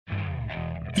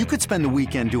You could spend the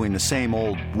weekend doing the same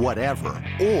old whatever,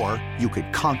 or you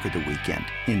could conquer the weekend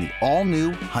in the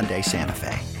all-new Hyundai Santa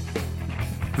Fe.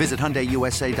 Visit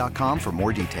HyundaiUSA.com for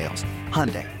more details.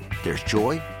 Hyundai, there's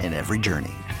joy in every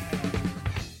journey.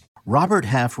 Robert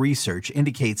Half research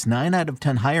indicates 9 out of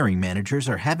 10 hiring managers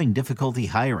are having difficulty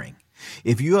hiring.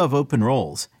 If you have open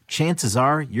roles, chances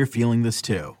are you're feeling this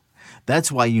too.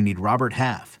 That's why you need Robert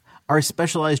Half. Our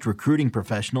specialized recruiting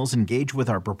professionals engage with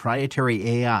our proprietary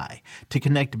AI to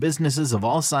connect businesses of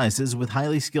all sizes with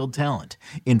highly skilled talent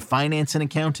in finance and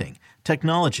accounting,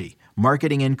 technology,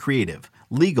 marketing and creative,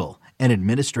 legal, and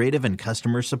administrative and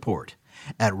customer support.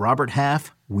 At Robert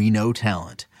Half, we know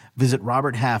talent. Visit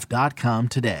roberthalf.com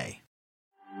today.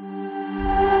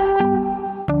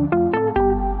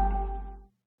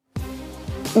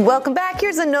 Welcome back.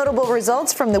 Here's the notable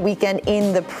results from the weekend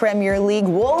in the Premier League.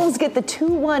 Wolves get the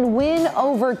 2-1 win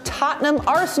over Tottenham.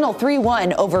 Arsenal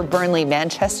 3-1 over Burnley.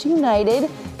 Manchester United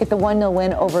get the 1-0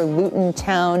 win over Luton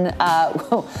Town.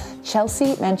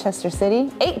 Chelsea, Manchester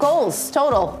City, 8 goals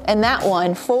total in that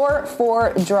one.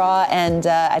 4-4 draw, and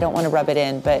I don't want to rub it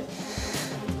in, but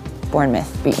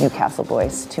Bournemouth beat Newcastle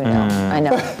boys 2-0.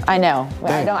 I know.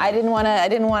 I didn't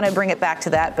want to bring it back to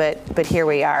that, but here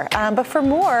we are. But for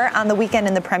more on the weekend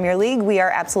in the Premier League, we are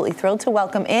absolutely thrilled to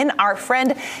welcome in our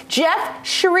friend Jeff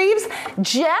Shreves.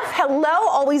 Jeff, hello.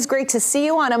 Always great to see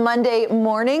you on a Monday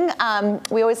morning.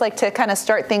 We always like to kind of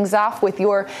start things off with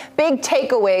your big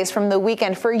takeaways from the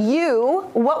weekend. For you,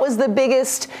 what was the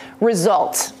biggest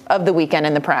result of the weekend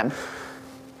in the Prem?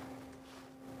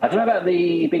 I don't know about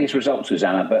the biggest result,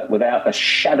 Susanna, but without a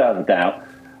shadow of a doubt,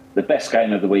 the best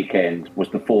game of the weekend was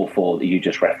the 4-4 that you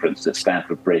just referenced at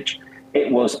Stamford Bridge.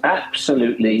 It was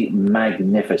absolutely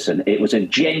magnificent. It was a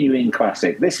genuine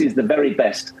classic. This is the very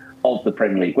best of the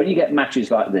Premier League. When you get matches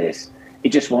like this, it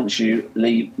just wants you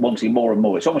wanting more and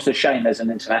more. It's almost a shame there's an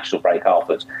international break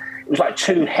afterwards. It was like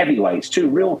 2 heavyweights, 2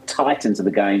 real titans of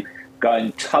the game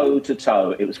going toe to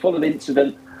toe. It was full of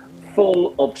incident,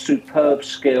 full of superb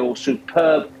skill,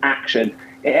 superb action.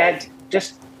 It had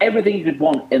just everything you could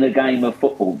want in a game of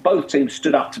football. Both teams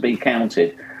stood up to be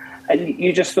counted. And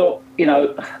you just thought, I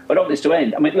don't want this to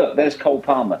end. I mean, look, there's Cole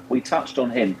Palmer. We touched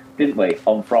on him, didn't we,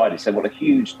 on Friday, said what a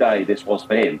huge day this was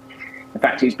for him. In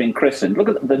fact, he's been christened. Look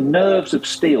at the nerves of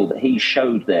steel that he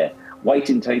showed there,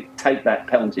 waiting to take that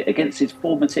penalty against his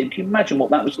former team. Can you imagine what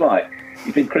that was like?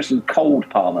 He's been christened Cold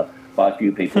Palmer by a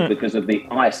few people because of the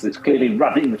ice that's clearly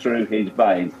running through his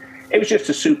veins. It was just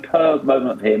a superb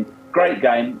moment for him. Great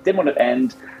game. Didn't want it to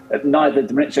end. Neither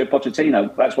did Mauricio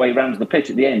Pochettino. That's why he ran to the pitch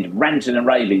at the end, ranting and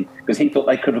raving because he thought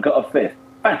they could have got a 5th.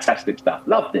 Fantastic stuff.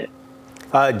 Loved it.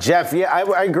 Jeff, yeah,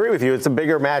 I agree with you. It's a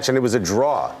bigger match, and it was a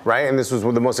draw, right? And this was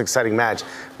the most exciting match.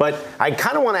 But I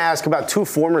kind of want to ask about 2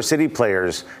 former City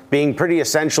players being pretty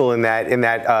essential in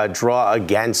that draw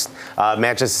against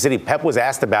Manchester City. Pep was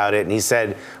asked about it, and he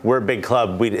said, we're a big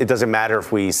club. It doesn't matter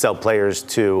if we sell players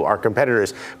to our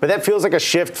competitors. But that feels like a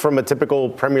shift from a typical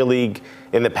Premier League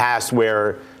in the past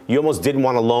where you almost didn't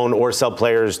want to loan or sell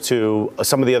players to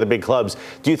some of the other big clubs.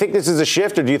 Do you think this is a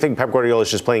shift, or do you think Pep Guardiola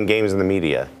is just playing games in the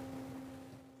media?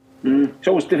 It's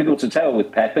always difficult to tell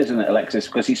with Pep, isn't it, Alexis,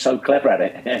 because he's so clever at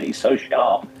it. He's so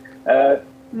sharp.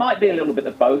 Might be a little bit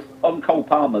of both. On Cole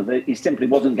Palmer, he simply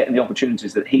wasn't getting the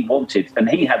opportunities that he wanted, and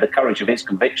he had the courage of his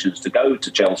convictions to go to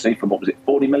Chelsea for,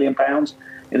 £40 million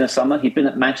in the summer. He'd been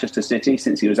at Manchester City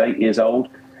since he was 8 years old.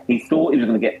 He thought he was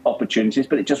going to get opportunities,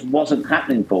 but it just wasn't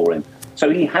happening for him.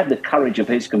 So he had the courage of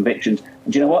his convictions,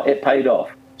 and do you know what? It paid off.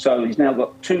 So he's now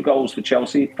got 2 goals for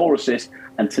Chelsea, 4 assists,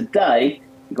 and today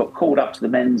he got called up to the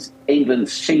men's England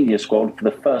senior squad for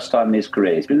the first time in his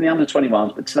career. He's been in the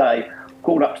under-21s, but today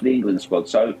called up to the England squad.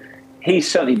 So he's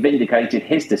certainly vindicated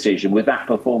his decision with that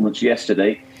performance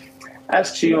yesterday.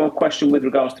 As to your question with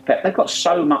regards to Pep, they've got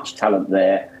so much talent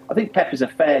there. I think Pep is a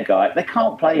fair guy. They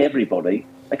can't play everybody.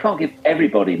 They can't give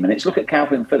everybody minutes. Look at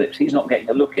Calvin Phillips. He's not getting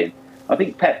a look in. I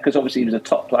think Pep, because obviously he was a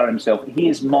top player himself, he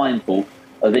is mindful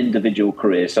of individual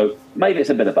careers. So maybe it's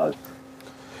a bit of both.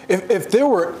 If there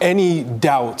were any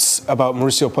doubts about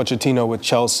Mauricio Pochettino with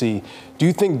Chelsea, do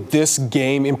you think this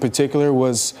game in particular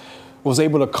was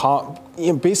able to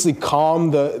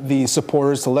calm the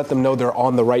supporters to let them know they're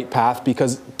on the right path?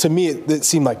 Because to me, it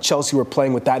seemed like Chelsea were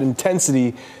playing with that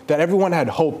intensity that everyone had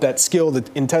hoped, that skill, the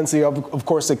intensity. Of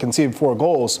course, they conceded 4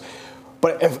 goals.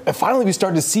 But if finally we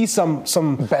started to see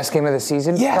some best game of the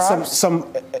season, yeah,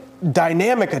 some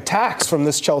dynamic attacks from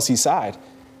this Chelsea side.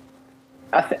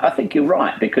 I think you're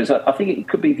right, because I think it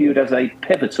could be viewed as a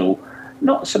pivotal,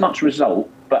 not so much result,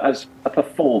 but as a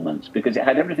performance, because it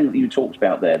had everything that you talked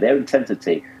about there, their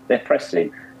intensity, their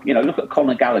pressing. Look at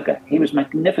Conor Gallagher. He was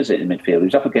magnificent in midfield. He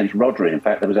was up against Rodri. In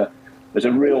fact, there was a there's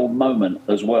a real moment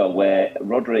as well where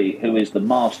Rodri, who is the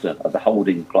master of the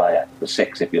holding player, the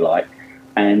six, if you like,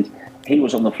 and he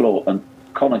was on the floor and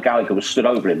Conor Gallagher was stood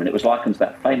over him, and it was likened to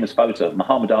that famous photo of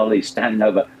Muhammad Ali standing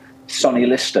over Sonny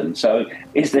Liston. So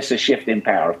is this a shift in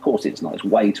power? Of course it's not. It's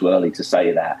way too early to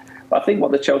say that. But I think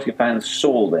what the Chelsea fans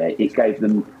saw there, it gave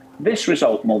them this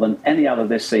result more than any other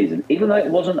this season. Even though it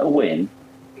wasn't a win,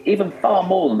 even far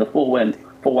more than the 4-1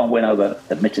 win over,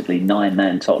 admittedly,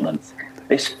 9-man Tottenham.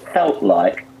 This felt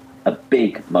like a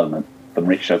big moment for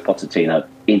Mauricio Pochettino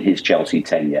in his Chelsea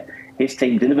tenure. His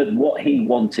team delivered what he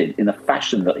wanted in the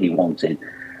fashion that he wanted.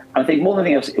 And I think more than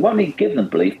anything else, it won't only give them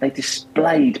belief, they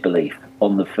displayed belief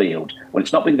on the field. When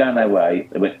it's not been going their way,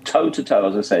 they went toe-to-toe,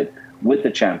 as I said, with the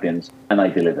champions, and they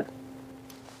delivered.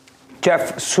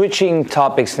 Jeff, switching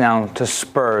topics now to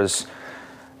Spurs.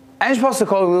 Ange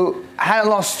Postecoglou hadn't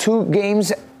lost 2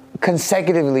 games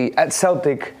consecutively at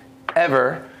Celtic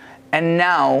ever. And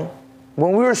now,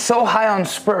 when we were so high on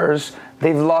Spurs,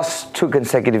 they've lost 2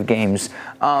 consecutive games.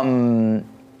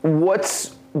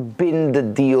 What's been the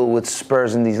deal with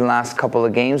Spurs in these last couple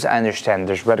of games? I understand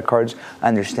there's red cards. I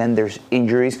understand there's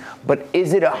injuries. But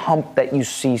is it a hump that you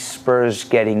see Spurs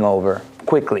getting over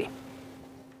quickly?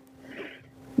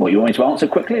 Well, you want me to answer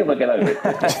quickly or we'll get over it?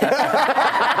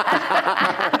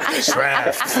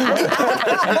 Draft.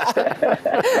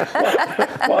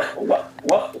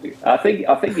 I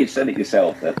think you said it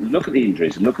yourself. Look at the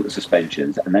injuries and look at the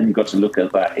suspensions, and then you've got to look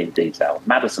at that in detail.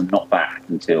 Maddison not back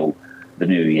until the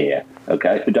new year.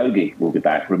 Okay, Udogie will be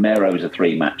back. Romero is a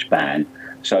 3-match ban.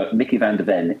 So Mickey van der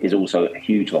Ven is also a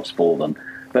huge loss for them.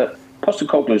 But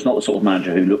Postecoglou is not the sort of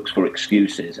manager who looks for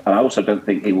excuses. And I also don't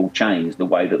think he will change the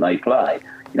way that they play.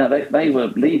 You know, they were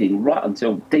leading right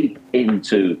until deep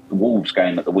into the Wolves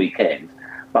game at the weekend.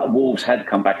 But Wolves had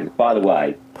come back. And by the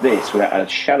way, this, without a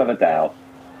shadow of a doubt,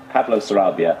 Pablo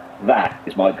Sarabia, that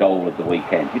is my goal of the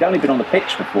weekend. He'd only been on the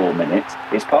pitch for 4 minutes.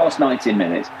 It's past 90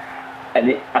 minutes.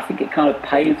 And I think it kind of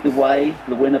paved the way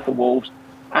for the winner for Wolves.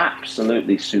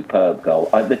 Absolutely superb goal.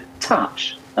 The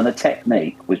touch and the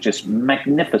technique was just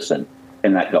magnificent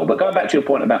in that goal. But going back to your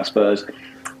point about Spurs,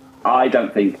 I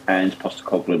don't think Ange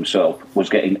Postecoglou himself was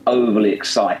getting overly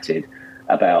excited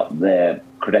about their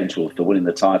credentials for winning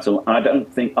the title. I don't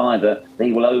think either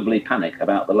he will overly panic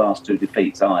about the last 2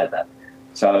 defeats either.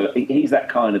 So he's that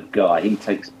kind of guy. He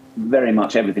takes very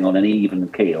much everything on an even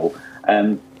keel.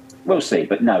 We'll see,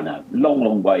 but no.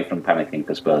 Long way from panicking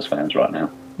for Spurs fans right now.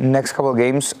 Next couple of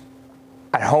games,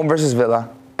 at home versus Villa,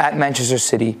 at Manchester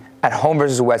City, at home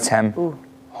versus West Ham,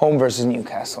 home versus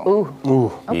Newcastle.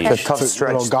 Okay. It's a tough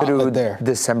stretch through there.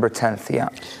 December 10th, yeah.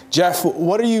 Jeff,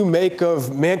 what do you make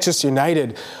of Manchester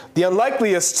United? The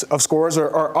unlikeliest of scores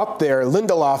are up there,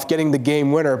 Lindelof getting the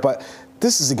game winner, but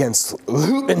this is against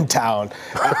Luton Town.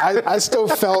 I still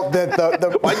felt that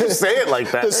the Why'd you say it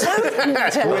like that? So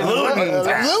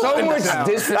much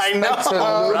disrespect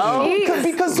to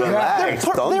because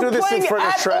they're playing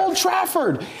at Old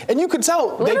Trafford, and you could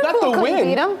tell they got the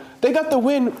win. They got the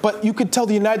win, but you could tell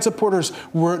the United supporters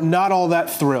were not all that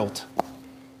thrilled.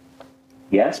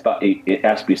 Yes, but it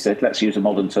has to be said, let's use a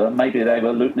modern term, maybe they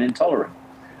were Luton intolerant.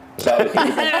 So it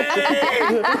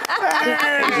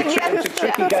was a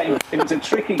tricky game. It was a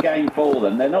tricky game for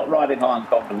them. They're not riding high on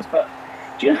confidence. But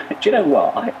do you know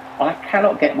what? I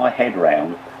cannot get my head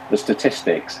around the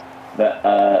statistics that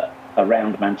are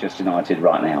around Manchester United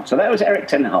right now. So that was Erik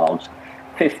ten Hag's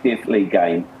 50th league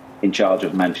game in charge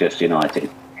of Manchester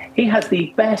United. He has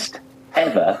the best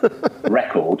ever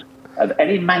record of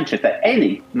any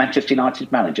Manchester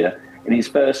United manager in his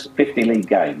first 50 league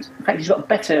games. In fact, he's got a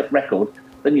better record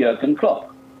than Jurgen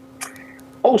Klopp.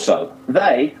 Also,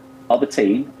 they are the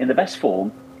team in the best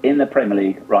form in the Premier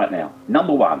League right now.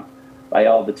 Number 1, they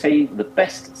are the team with the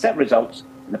best set results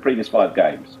in the previous 5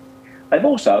 games. They've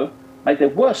also made their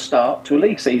worst start to a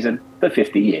league season for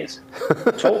 50 years.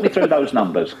 Talk me through those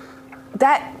numbers.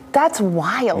 That's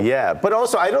wild. Yeah, but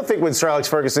also I don't think when Sir Alex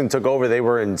Ferguson took over, they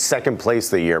were in second place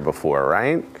the year before,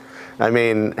 right? I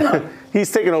mean,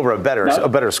 he's taken over a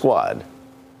better squad.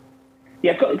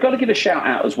 Yeah, got to give a shout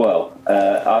out as well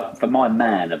for my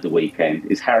man of the weekend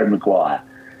is Harry Maguire,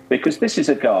 because this is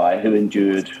a guy who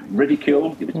endured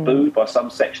ridicule. He was booed by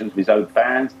some sections of his own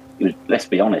fans. He was, let's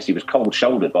be honest, he was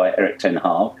cold-shouldered by Erik ten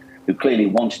Hag, who clearly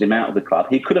wanted him out of the club.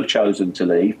 He could have chosen to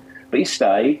leave, but he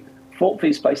stayed, fought for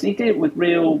his place, and he did it with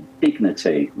real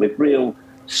dignity, with real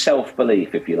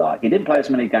self-belief, if you like. He didn't play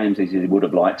as many games as he would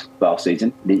have liked last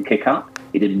season. He didn't kick up.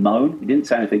 He didn't moan. He didn't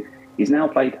say anything. He's now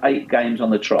played 8 games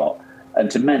on the trot. And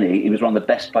to many, he was one of the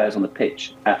best players on the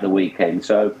pitch at the weekend.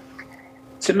 So,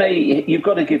 to me, you've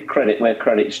got to give credit where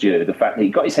credit's due. The fact that he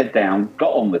got his head down,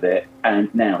 got on with it,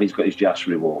 and now he's got his just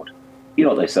reward. you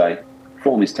know what they say,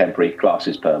 form is temporary, class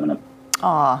is permanent.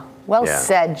 Aw, well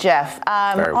said, Jeff.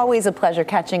 Always a pleasure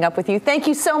catching up with you. Thank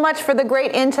you so much for the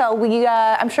great intel.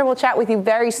 I'm sure we'll chat with you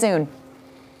very soon.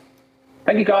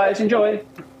 Thank you, guys. Enjoy.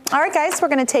 All right, guys, we're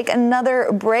going to take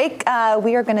another break.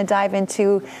 We are going to dive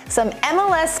into some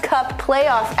MLS Cup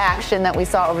playoff action that we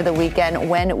saw over the weekend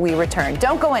when we return.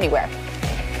 Don't go anywhere.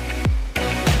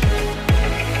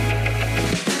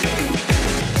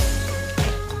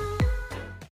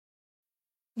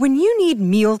 When you need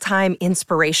mealtime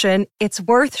inspiration, it's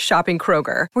worth shopping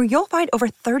Kroger, where you'll find over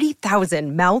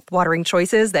 30,000 mouth-watering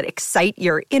choices that excite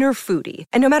your inner foodie.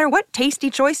 And no matter what tasty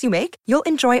choice you make, you'll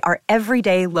enjoy our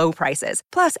everyday low prices,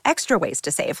 plus extra ways to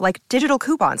save, like digital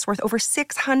coupons worth over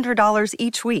 $600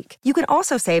 each week. You can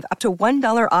also save up to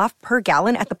 $1 off per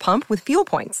gallon at the pump with fuel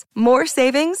points. More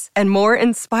savings and more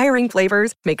inspiring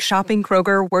flavors make shopping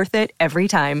Kroger worth it every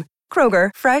time.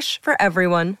 Kroger, fresh for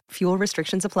everyone. Fuel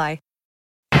restrictions apply.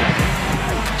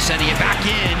 Sending it back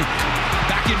in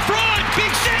front,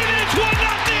 big save, and it's 1-0!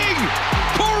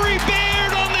 Corey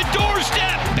Baird on the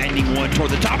doorstep, bending one toward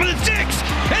the top of the 6,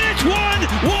 and it's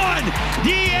 1-1,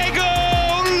 Diego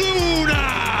Luna!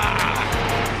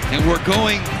 And we're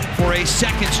going for a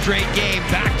second straight game,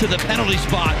 back to the penalty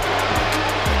spot.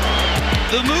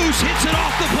 The Moose hits it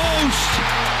off the post.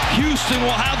 Houston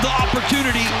will have the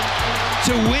opportunity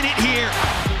to win it here.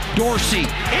 Dorsey,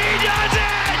 he does it!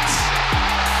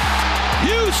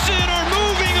 Houston are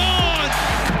moving on.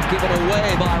 Given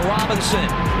away by Robinson.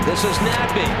 This is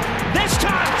Nagbe. This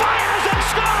time fires and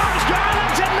scores.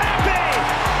 Darlington Nagbe.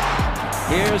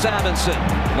 Here's Amundsen.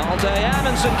 Malte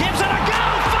Amundsen gives it a go.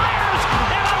 Fires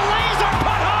and a laser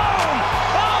put home.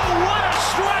 Oh, what a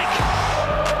strike.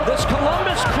 This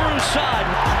Columbus Crew side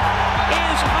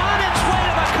is on its way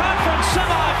to the conference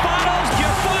semifinals.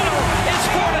 Your final is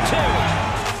 4-2.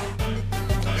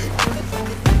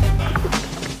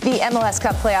 The MLS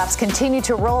Cup playoffs continue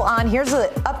to roll on. Here's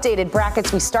the updated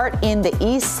brackets. We start in the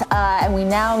East, and we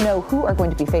now know who are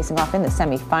going to be facing off in the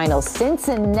semifinals.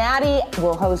 Cincinnati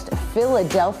will host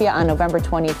Philadelphia on November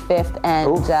 25th,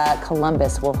 and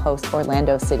Columbus will host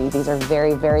Orlando City. These are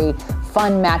very, very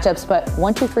fun matchups, but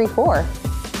 1, 2, 3, 4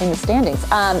 in the standings.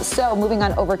 So moving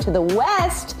on over to the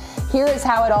West, here is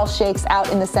how it all shakes out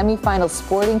in the semifinals.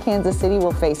 Sporting Kansas City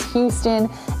will face Houston.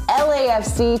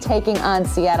 LAFC taking on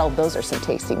Seattle. Those are some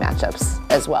tasty matchups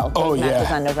as well. Those matches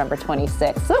on November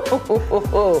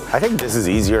 26th. I think this is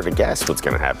easier to guess what's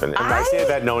going to happen. And I say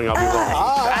that knowing I'll be wrong.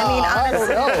 I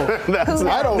don't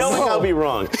know. Knowing I'll be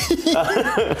wrong.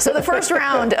 So the first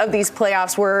round of these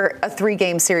playoffs were a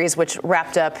 3-game series, which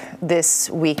wrapped up this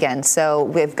weekend. So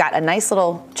we've got a nice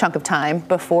little chunk of time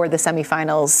before the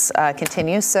semifinals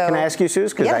continue. So can I ask you,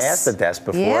 Suze? Because I asked the desk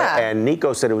before, and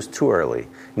Nico said it was too early.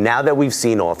 Now that we've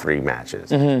seen all 3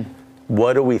 matches,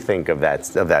 what do we think of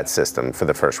that system for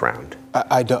the first round?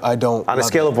 I don't. On a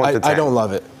scale of 1 to 10, I don't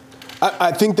love it.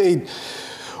 I think they,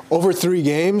 over 3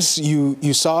 games,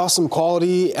 you saw some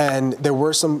quality and there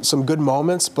were some good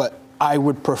moments, but I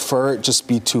would prefer it just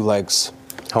be 2 legs.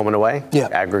 Home and away? Yeah.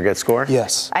 Aggregate score?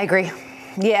 Yes. I agree.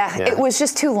 Yeah, it was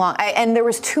just too long, and there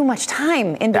was too much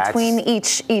time in between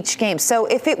each game. So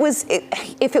if it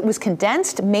was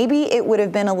condensed, maybe it would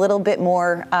have been a little bit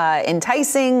more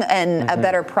enticing and a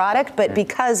better product. But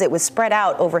because it was spread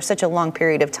out over such a long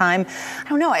period of time, I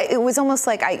don't know. It was almost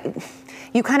like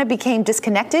you kind of became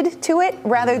disconnected to it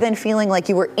rather than feeling like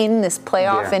you were in this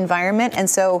playoff environment. And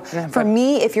so for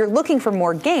me, if you're looking for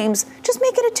more games, just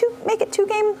make it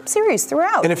 2-game series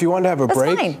throughout. And if you want to have a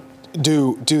break. Fine.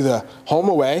 Do the home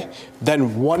away,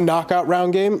 then 1 knockout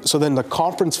round game. So then the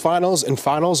conference finals and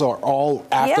finals are all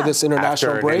after this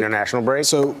international break.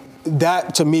 So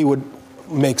that to me would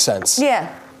make sense.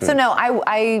 Yeah. So no,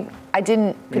 I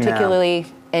didn't particularly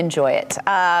enjoy it.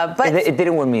 But it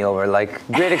didn't win me over. Like,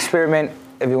 great experiment.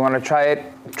 If you want to try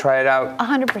it out.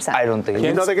 100%. I don't think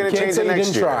you know they're going to change it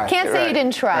next year. Can't say you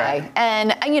didn't try. Right.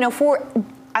 And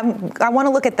I want to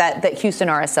look at that Houston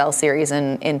RSL series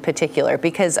in particular,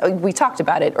 because we talked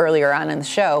about it earlier on in the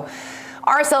show.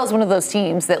 RSL is one of those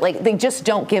teams that they just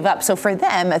don't give up. So for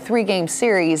them, a 3-game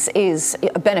series is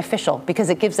beneficial because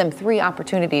it gives them 3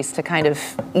 opportunities to kind of,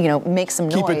 make some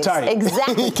noise. Keep it tight.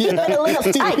 Exactly. Keep it a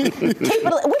little tight.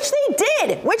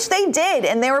 Which they did.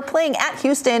 And they were playing at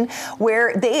Houston,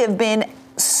 where they have been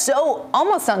so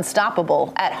almost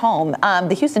unstoppable at home.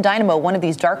 The Houston Dynamo, one of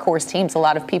these dark horse teams, a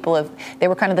lot of people they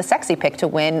were kind of the sexy pick to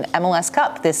win MLS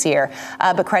Cup this year.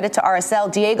 But credit to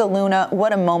RSL, Diego Luna,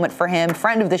 what a moment for him,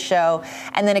 friend of the show.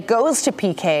 And then it goes to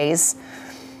PKs.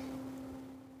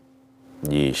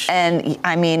 Yeesh. And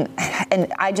I mean,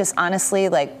 and I just honestly,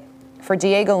 for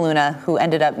Diego Luna, who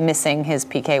ended up missing his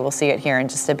PK. We'll see it here in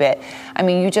just a bit. I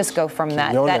mean, you just go from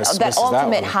that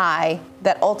ultimate high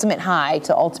to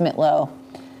ultimate low.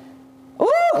 Ooh!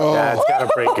 Oh. That's got to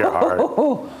break your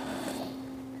heart.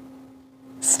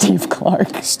 Steve Clark,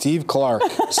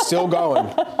 still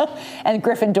going. And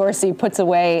Griffin Dorsey puts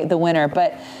away the winner.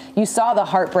 But you saw the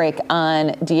heartbreak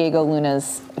on Diego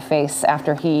Luna's face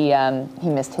after he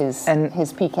missed his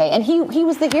PK. And he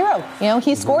was the hero. You know,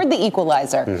 he scored the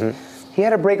equalizer. Mm-hmm. He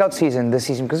had a breakout season this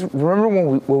season, because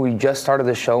remember when we just started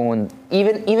the show, and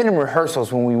even in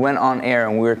rehearsals when we went on air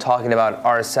and we were talking about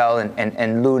RSL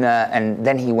and Luna, and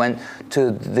then he went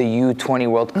to the U20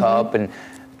 World Cup, and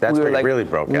that's we were where like, he really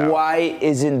broke out. Why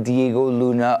isn't Diego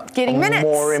Luna getting minutes?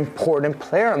 More important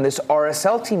player on this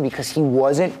RSL team? Because he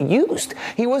wasn't used.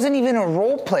 He wasn't even a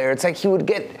role player. It's like he would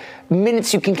get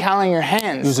minutes you can count on your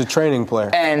hands. He was a training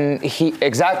player. And he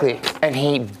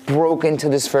broke into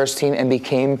this first team and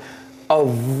became a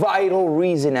vital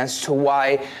reason as to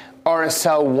why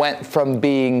RSL went from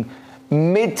being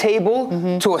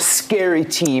mid-table to a scary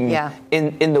team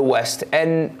in the West.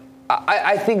 And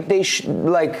I think they should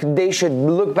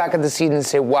look back at the season and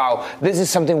say, wow, this is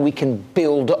something we can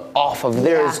build off of.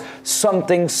 There's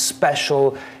something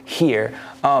special here.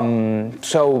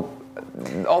 So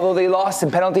although they lost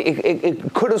in penalty,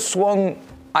 it could have swung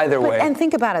either way. And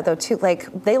think about it, though, too.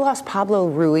 Like, they lost Pablo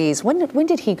Ruiz. When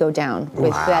did he go down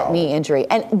with that knee injury?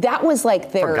 And that was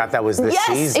like their... Forgot that was this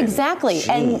season. Yes, exactly.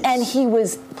 And he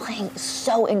was playing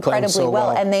so incredibly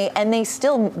well. And they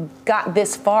still got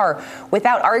this far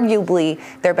without arguably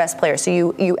their best player. So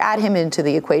you add him into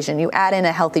the equation. You add in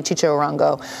a healthy Chicho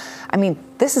Arango. I mean,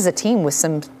 this is a team with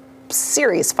some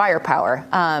serious firepower,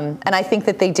 and I think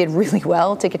that they did really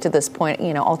well to get to this point.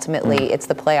 You know, ultimately it's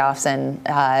the playoffs,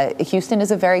 and Houston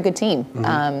is a very good team.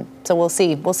 So we'll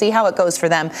see how it goes for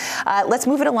them. Let's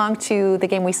move it along to the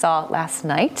game we saw last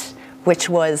night, which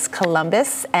was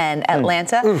Columbus and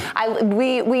Atlanta.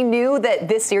 We knew that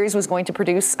this series was going to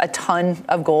produce a ton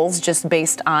of goals just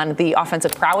based on the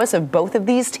offensive prowess of both of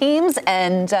these teams.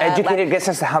 And educated guess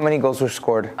as to how many goals were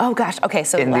scored. Oh gosh, okay,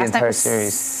 so in last the entire night was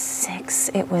series. 6.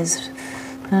 It was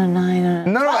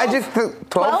 9. No, I just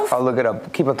 12. I'll look it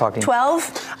up. Keep on talking.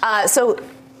 12. So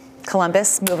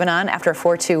Columbus moving on after a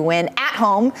 4-2 win at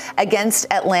home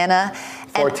against Atlanta.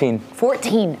 14.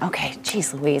 14. Okay,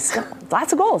 geez Louise.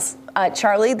 Lots of goals.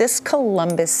 Charlie, this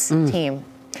Columbus team,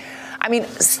 I mean,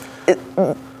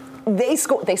 they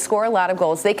score a lot of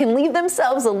goals. They can leave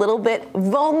themselves a little bit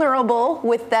vulnerable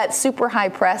with that super high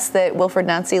press that Wilfried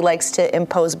Nancy likes to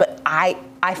impose, but I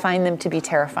find them to be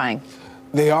terrifying.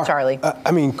 They are. Charlie.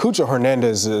 I mean, Cucho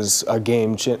Hernandez is a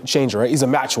game changer, right? He's a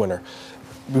match winner.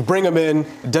 We bring him in,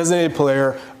 designated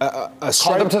player.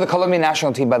 Called up to the Colombian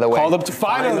national team, by the way. Called up to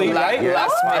finally, right?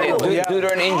 Last minute, due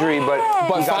to an injury, but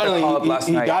finally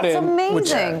he got in.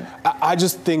 It's amazing. I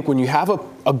just think when you have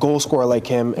a goal scorer like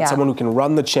him, and someone who can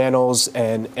run the channels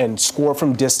and score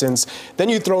from distance, then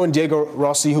you throw in Diego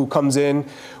Rossi, who comes in.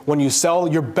 When you sell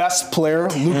your best player,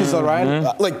 Lucas Lorraine,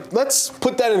 let's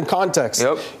put that in context.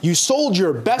 Yep. You sold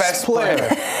your best player.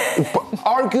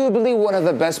 Arguably one of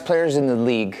the best players in the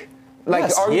league.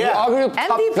 Like, arguably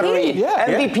top MVP. 3. Yeah.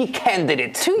 MVP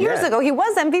candidate. 2 years ago, he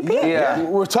was MVP. Yeah.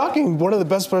 We're talking one of the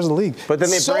best players in the league. But then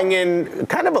they bring in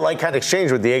kind of a like-kind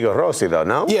exchange with Diego Rossi, though,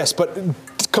 no? Yes, but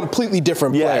completely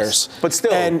different players. But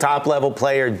still, top-level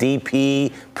player,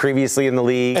 DP, previously in the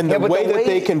league. And the way that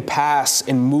they can pass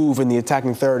and move in the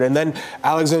attacking third. And then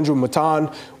Alexandru Matan,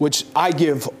 which I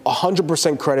give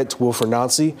 100% credit to Wilfried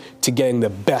Nancy to getting the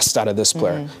best out of this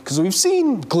player. Because we've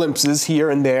seen glimpses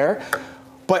here and there.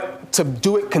 But to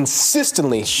do it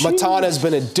consistently, Matan has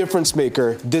been a difference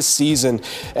maker this season.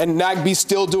 And Nagby's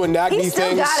still doing Nagby things. He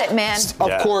still got it, man.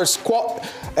 Of course.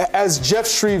 As Jeff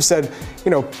Shreve said,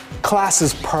 class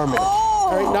is permanent.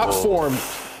 Right? Not form.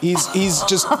 He's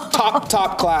just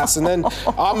top class. And then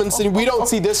Amundsen, we don't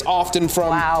see this often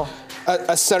from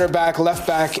a center back, left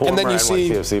back. Former and then you see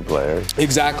NYCFC player.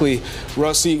 Exactly.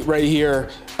 Rossi right here,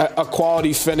 a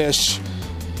quality finish.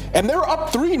 And they're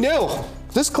up 3-0.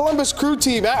 This Columbus Crew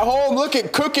team at home, look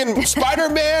at cooking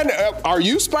Spider-Man. Are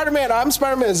you Spider-Man? I'm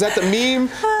Spider-Man. Is that the meme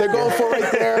they're going for right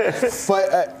there?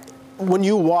 But when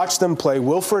you watch them play,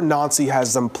 Wilfried Nancy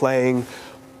has them playing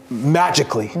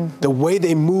magically. The way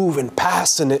they move and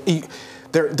pass, and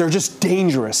they're just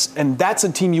dangerous. And that's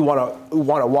a team you want to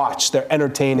want to watch. They're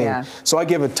entertaining. Yeah. So I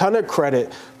give a ton of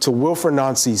credit to Wilfried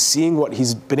Nancy, seeing what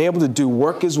he's been able to do,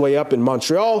 work his way up in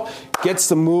Montreal, gets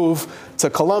the move to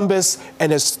Columbus,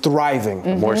 and is thriving.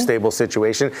 A more stable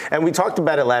situation. And we talked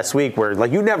about it last week where,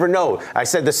 like, you never know. I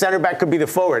said the center back could be the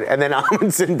forward, and then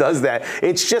Amundsen does that.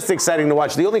 It's just exciting to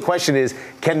watch. The only question is,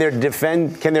 can their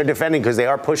defending, because they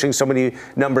are pushing so many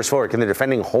numbers forward, can their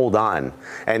defending hold on?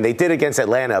 And they did against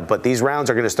Atlanta, but these rounds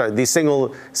are going to start, these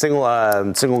single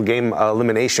game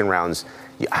elimination rounds,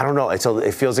 I don't know.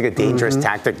 It feels like a dangerous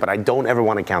tactic, but I don't ever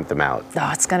want to count them out.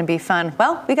 Oh, it's going to be fun.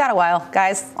 Well, we got a while,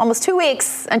 guys. Almost 2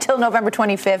 weeks until November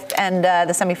 25th and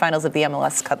the semifinals of the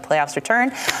MLS Cup playoffs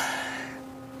return.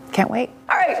 Can't wait.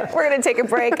 All right, we're going to take a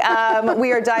break.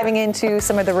 We are diving into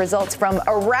some of the results from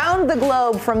around the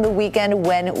globe from the weekend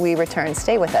when we return.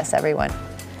 Stay with us, everyone.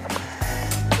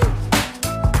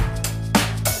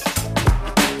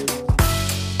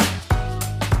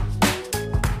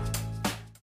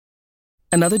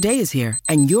 Another day is here,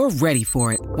 and you're ready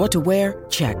for it. What to wear?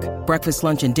 Check. Breakfast,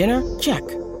 lunch, and dinner? Check.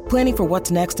 Planning for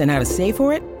what's next and how to save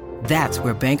for it? That's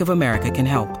where Bank of America can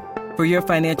help. For your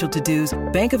financial to-dos,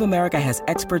 Bank of America has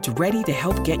experts ready to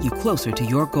help get you closer to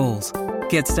your goals.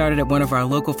 Get started at one of our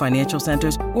local financial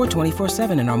centers or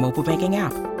 24/7 in our mobile banking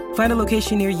app. Find a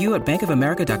location near you at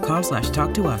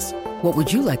bankofamerica.com/talktous. What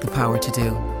would you like the power to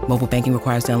do? Mobile banking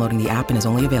requires downloading the app and is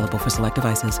only available for select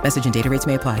devices. Message and data rates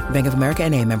may apply. Bank of America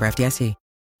NA, member FDIC.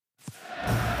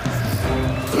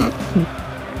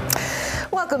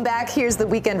 Welcome back. Here's the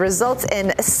weekend results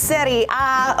in Serie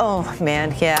A. Oh,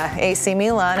 man, yeah. AC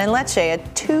Milan and Lecce, a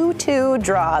 2-2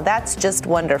 draw. That's just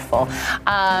wonderful.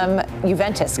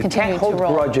 Juventus continue to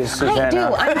roll. Grudges, Susanna. I do.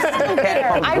 I'm still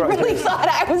there. I really thought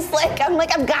I've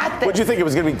got this. What'd you think it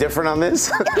was going to be different on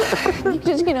this?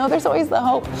 There's always the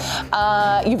hope.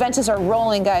 Juventus are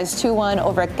rolling, guys. 2-1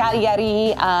 over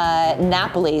Cagliari.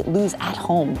 Napoli lose at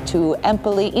home to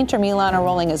Empoli. Inter Milan are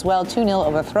rolling as well. 2-0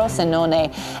 over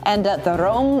Frosinone. And the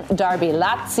Rome derby,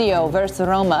 Lazio versus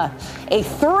Roma. A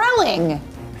thrilling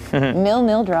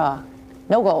 0-0 draw.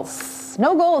 No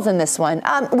goals in this one,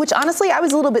 which honestly I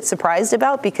was a little bit surprised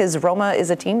about because Roma is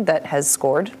a team that has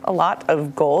scored a lot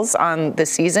of goals on the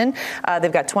season.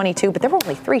 They've got 22, but there were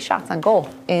only 3 shots on goal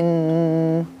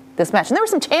in this match. And there were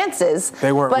some chances.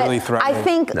 They weren't really threatening. I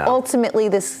think ultimately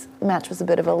this match was a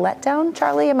bit of a letdown.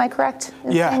 Charlie, am I correct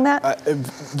in saying that?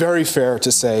 Very fair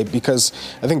to say, because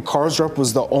I think Karsdorp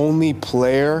was the only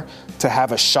player to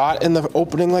have a shot in the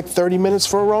opening 30 minutes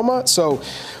for Roma. So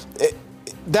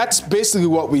that's basically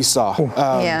what we saw.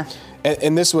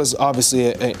 And this was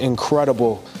obviously an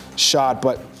incredible shot,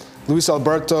 but Luis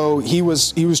Alberto, he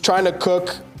was trying to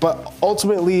cook, but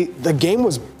ultimately the game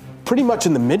was pretty much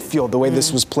in the midfield the way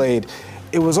this was played.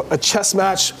 It was a chess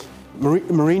match.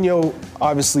 Mourinho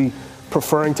obviously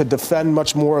preferring to defend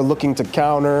much more, looking to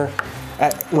counter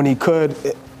when he could.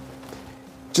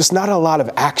 Just not a lot of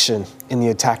action in the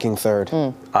attacking third.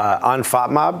 On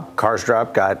FOTMob,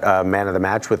 Karsdorp got man of the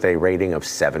match with a rating of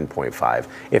 7.5.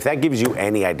 If that gives you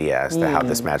any idea as to how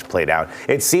this match played out,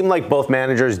 it seemed like both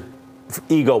managers,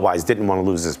 ego-wise, didn't want to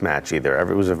lose this match either.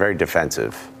 It was a very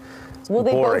defensive.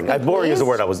 Boring. Boring is the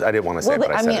word I didn't want to say.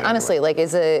 But I mean, honestly,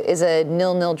 is a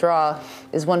 0-0 draw,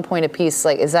 is 1 point apiece.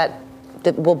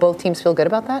 Will both teams feel good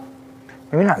about that?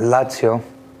 Maybe not Lazio.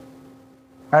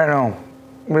 I don't know.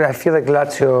 But I feel like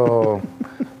Lazio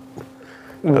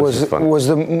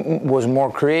was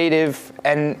more creative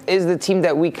and is the team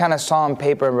that we kind of saw on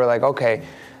paper and we're like, okay,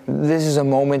 this is a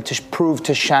moment to prove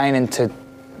to shine and to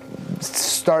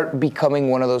start becoming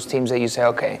one of those teams that you say,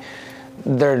 okay,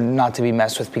 they're not to be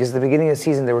messed with, because at the beginning of the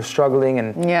season they were struggling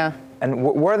and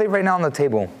where are they right now on the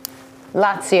table?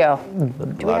 Lazio.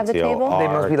 Do we have the table? They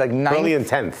must be like 9th. Currently in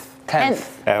 10th.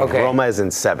 10th. Okay. Roma is in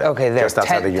 7th. Okay, they're just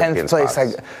outside the European 10th place.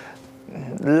 spots.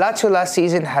 Lazio last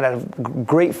season had a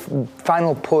great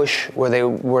final push where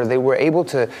they were able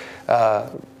to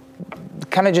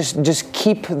kind of just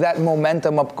keep that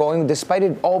momentum up going, despite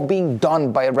it all being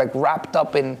done by wrapped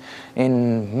up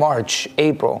in March,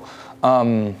 April.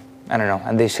 I don't know,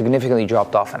 and they significantly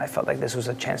dropped off, and I felt like this was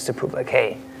a chance to prove,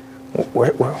 hey,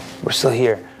 we're still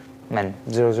here. Man,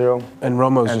 0-0. And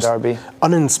Roma was just Derby.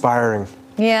 Uninspiring.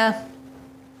 Yeah.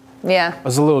 I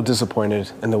was a little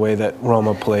disappointed in the way that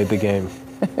Roma played the game.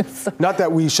 Not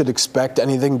that we should expect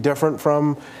anything different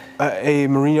from a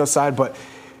Mourinho side, but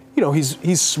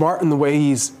he's smart in the way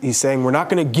he's saying we're not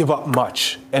going to give up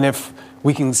much, and if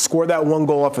we can score that 1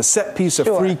 goal off a set piece, a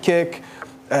free kick,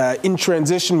 in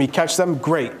transition, we catch them,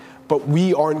 great. but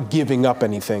we aren't giving up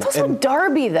anything. It's also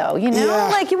Derby, though, you know? Yeah.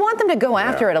 Like, you want them to go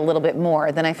after it a little bit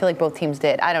more than I feel like both teams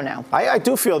did. I don't know. I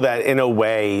do feel that, in a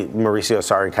way, Mauricio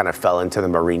Sarri kind of fell into the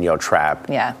Mourinho trap.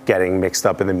 Yeah. Getting mixed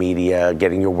up in the media,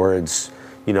 getting your words,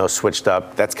 switched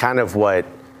up. That's kind of what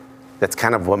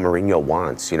Mourinho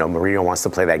wants. Mourinho wants to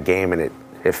play that game, and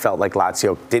it felt like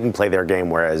Lazio didn't play their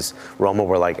game, whereas Roma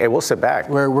were like, hey, we'll sit back.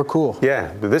 We're cool.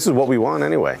 Yeah, but this is what we want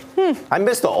anyway. I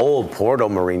miss the old Porto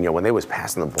Mourinho when they was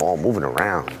passing the ball, moving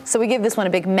around. So we give this one a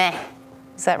big meh.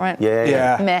 Is that right?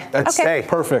 Yeah. Meh. That's okay.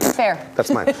 Perfect. Fair. That's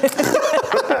mine.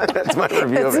 That's my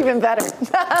review That's of it. even better.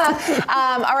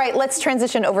 All right, let's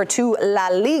transition over to La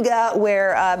Liga,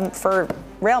 where for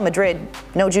Real Madrid,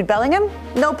 no Jude Bellingham,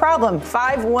 no problem.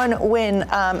 5-1 win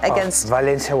against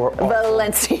Valencia.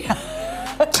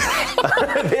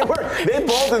 They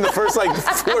balled in the first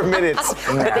 4 minutes,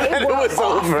 and then it was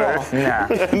over.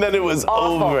 And then it was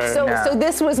over. So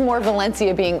this was more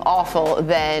Valencia being awful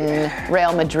than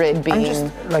Real Madrid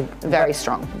being very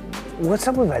strong. What's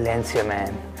up with Valencia,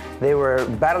 man? They were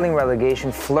battling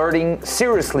relegation,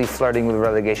 seriously flirting with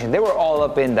relegation. They were all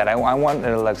up in that. I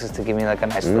wanted Alexis to give me a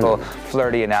nice little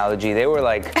flirty analogy. They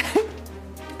were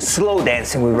slow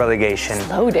dancing with relegation.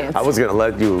 Slow dancing. I was going to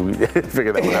let you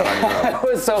figure that one out on your own. It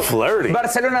was so flirty.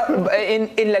 Barcelona,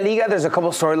 in La Liga, there's a couple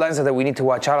storylines that we need to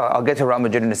watch out. I'll get to Real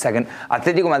Madrid in a second.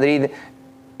 Atletico Madrid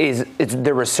it's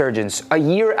their resurgence. A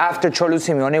year after Cholo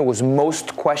Simeone was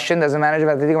most questioned as a manager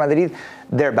of Atletico Madrid,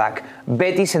 they're back.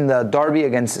 Betis in the derby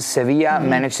against Sevilla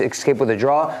managed to escape with a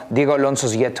draw. Diego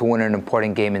Alonso's yet to win an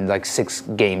important game in 6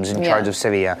 games in charge of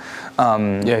Sevilla.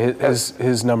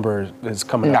 His number is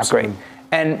coming up not soon. great.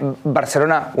 And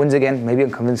Barcelona wins again, maybe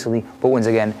unconvincingly, but wins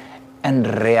again. And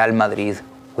Real Madrid,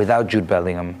 without Jude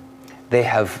Bellingham, they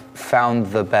have found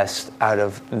the best out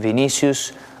of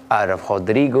Vinicius, out of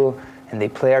Rodrigo, and they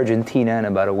play Argentina in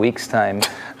about a week's time.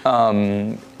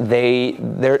 They're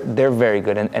very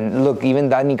good. And look, even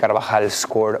Dani Carvajal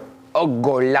scored a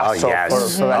golazo for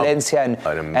Valencia, and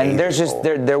there's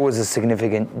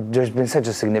been such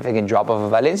a significant drop off of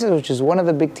Valencia, which is one of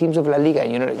the big teams of La Liga.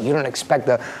 You don't expect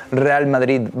the Real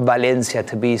Madrid Valencia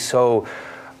to be so.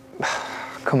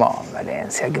 Come on,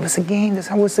 Valencia, give us a game.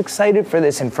 I was excited for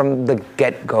this, and from the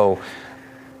get-go,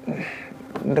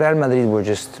 Real Madrid were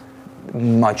just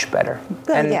much better.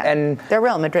 And they're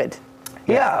Real Madrid.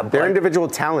 Yeah, their individual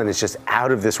talent is just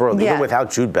out of this world, even without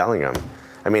Jude Bellingham.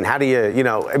 I mean, how do you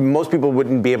most people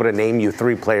wouldn't be able to name you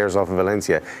 3 players off of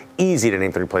Valencia. Easy to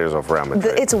name 3 players off Real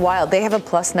Madrid. It's wild. They have a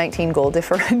plus 19 goal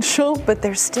differential, but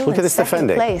they're still in second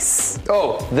place.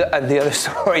 Oh, the other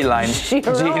storyline.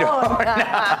 Girona.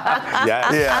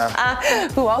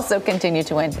 Who also continue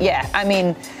to win. Yeah, I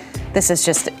mean, this is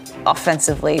just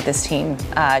offensively, this team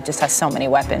just has so many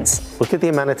weapons. Look at the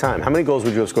amount of time. How many goals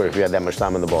would you have scored if you had that much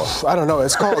time on the ball? I don't know.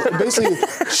 It's called basically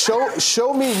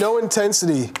show me no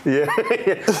intensity. Yeah.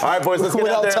 All right, boys, let's get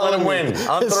out there and let them win.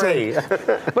 On 3.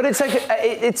 But it's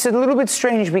a little bit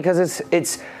strange because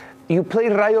it's you play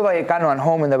Rayo Vallecano at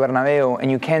home in the Bernabeu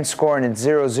and you can't score and it's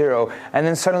 0-0, and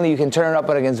then suddenly you can turn it up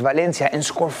against Valencia and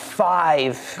score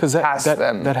 5 past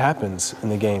them. That happens in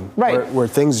the game, right? Where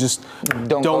things just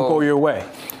don't go your way.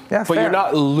 Yeah, but you're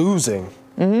not losing.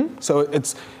 Mm-hmm. So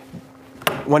it's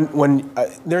when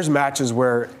there's matches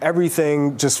where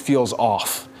everything just feels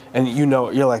off, and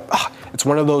you're like, it's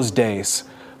one of those days.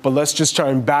 But let's just try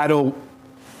and battle,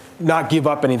 not give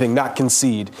up anything, not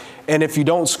concede. And if you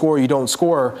don't score, you don't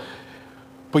score.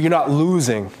 But you're not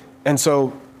losing. And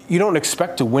so you don't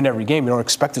expect to win every game. You don't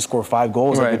expect to score 5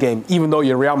 goals every game, even though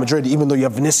you're Real Madrid, even though you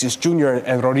have Vinicius Jr.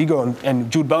 and Rodrigo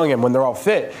and Jude Bellingham when they're all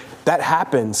fit. That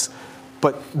happens.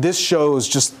 But this shows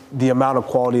just the amount of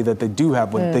quality that they do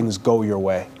have when things go your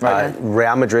way.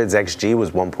 Real Madrid's XG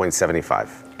was 1.75.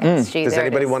 Does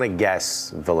anybody want to guess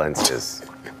Valencia's?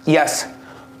 Yes.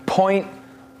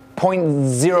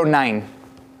 0.09.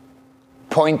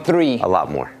 0.3. A lot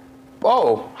more.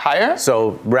 Oh, higher?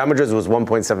 So Real Madrid's was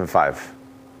 1.75.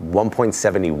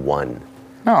 1.71.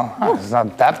 No, it's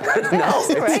not that bad. No,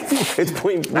 it's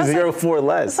 0.04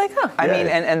 less. It's like, I mean,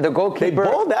 and the goalkeeper.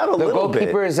 They balled out a little bit. The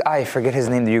goalkeeper is, I forget his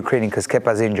name, the Ukrainian, because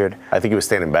Kepa's injured. I think he was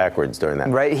standing backwards during that.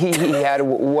 Right, he had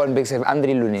one big save,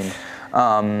 Andriy Lunin.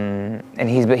 And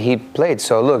he played.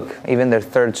 So look, even their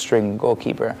 3rd string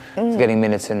goalkeeper is getting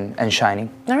minutes and shining.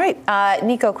 All right,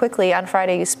 Nico, quickly, on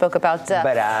Friday you spoke about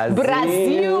Brazil.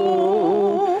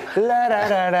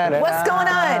 What's going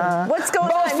on?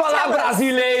 Vamos falar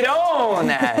Brasileirão!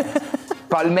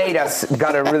 Palmeiras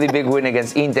got a really big win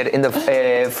against Inter in the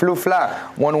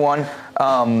Flu-Fla, 1-1.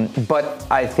 But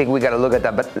I think we got to look at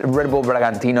that. But Red Bull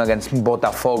Bragantino against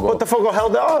Botafogo. Botafogo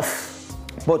held off.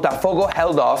 Botafogo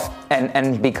held off,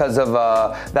 and because of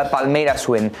that Palmeiras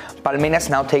win, Palmeiras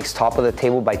now takes top of the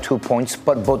table by 2 points,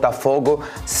 but Botafogo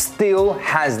still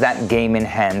has that game in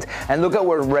hand. And look at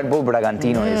where Red Bull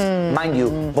Bragantino is. Mind you,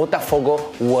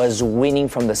 Botafogo was winning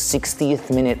from the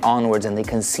 60th minute onwards, and they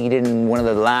conceded in one of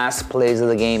the last plays of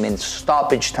the game in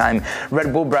stoppage time.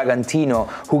 Red Bull Bragantino,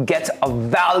 who gets a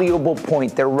valuable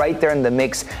point, they're right there in the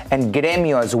mix, and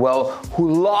Grêmio as well,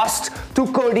 who lost to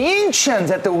Corinthians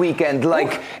at the weekend.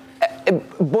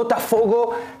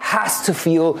 Botafogo has to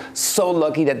feel so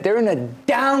lucky that they're in a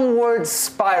downward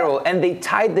spiral, and they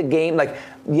tied the game.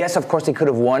 Yes, of course they could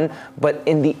have won, but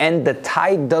in the end, the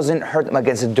tie doesn't hurt them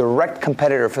against a direct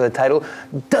competitor for the title.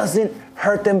 Doesn't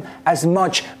hurt them as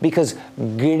much because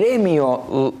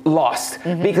Grêmio lost,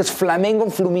 because Flamengo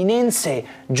and Fluminense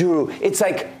drew. It's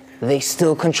like they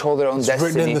still control their own destiny.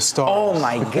 Written in the stars. Oh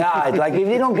my God! If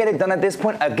they don't get it done at this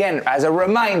point, again, as a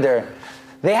reminder.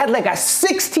 They had a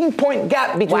 16-point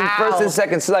gap between first and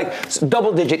second, so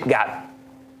double-digit gap.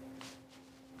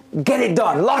 Get it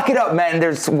done. Lock it up, man.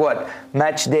 There's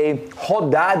match day,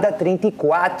 rodada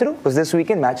 34 was this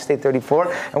weekend, match day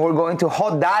 34, and we're going to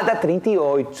rodada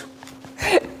 38.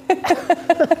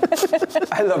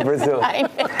 I love Brazil.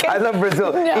 I love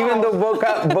Brazil. No. Even though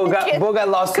Boca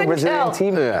lost to the Brazilian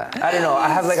team. Yeah. I don't know.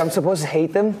 I'm supposed to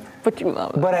hate them. But you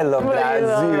love them. But I love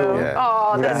Brazil. Yeah.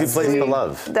 Oh, that's easy place to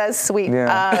love. That's sweet.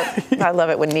 Yeah. I love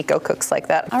it when Nico cooks like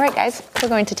that. All right, guys, we're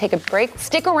going to take a break.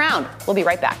 Stick around. We'll be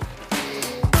right back.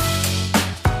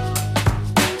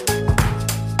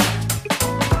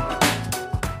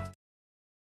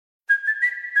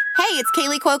 Hey, it's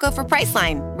Kaylee Cuoco for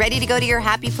Priceline. Ready to go to your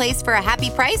happy place for a happy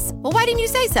price? Well, why didn't you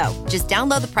say so? Just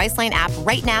download the Priceline app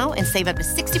right now and save up to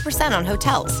 60% on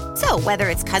hotels. So whether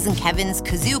it's Cousin Kevin's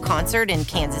Kazoo Concert in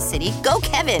Kansas City, go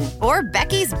Kevin, or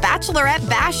Becky's Bachelorette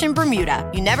Bash in Bermuda,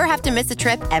 you never have to miss a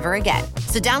trip ever again.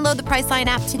 So download the Priceline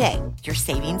app today. Your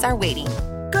savings are waiting.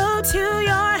 Go to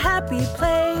your happy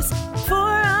place for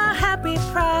a happy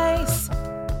price.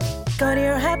 Go to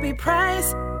your happy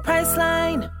price,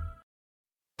 Priceline.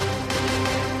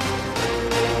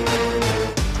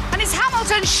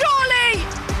 And surely,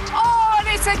 and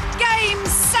it's a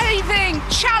game-saving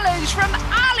challenge from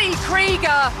Ali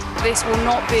Krieger. This will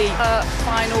not be her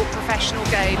final professional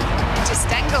game. To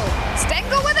Stengel.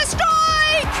 Stengel with a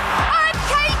strike! And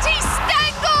Katie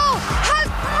Stengel has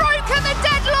broken the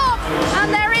deadlock.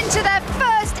 And they're into their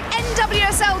first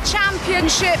NWSL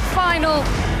Championship final.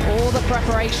 All the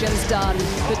preparation's done.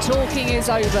 The talking is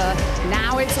over.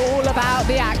 Now it's all about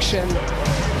the action.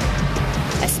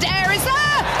 Esther is there!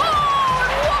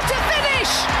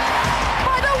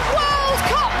 By the World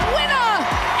Cup winner,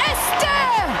 Esther!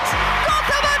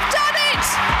 Gotham have done it!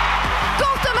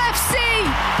 Gotham FC,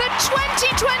 the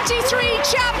 2023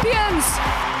 champions!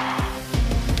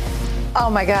 Oh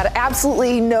my God,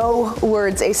 absolutely no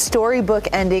words. A storybook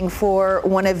ending for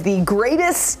one of the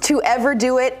greatest to ever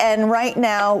do it. And right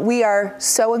now, we are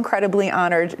so incredibly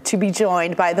honored to be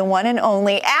joined by the one and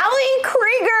only Ali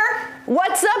Krieger.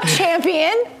 What's up,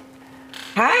 champion?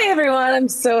 Hi, everyone. I'm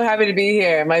so happy to be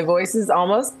here. My voice is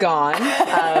almost gone.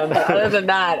 But other than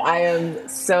that, I am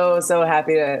so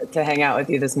happy to hang out with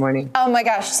you this morning. Oh, my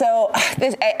gosh. So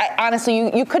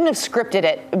honestly, you couldn't have scripted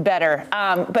it better.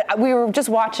 But we were just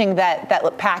watching that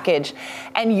package.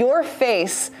 And your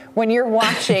face when you're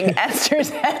watching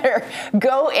Esther's header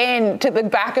go into the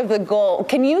back of the goal.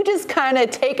 Can you just kind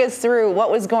of take us through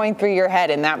what was going through your head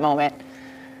in that moment?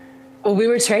 Well, we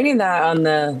were training that on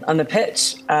the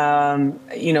pitch,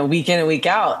 week in and week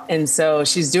out. And so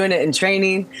she's doing it in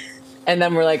training. And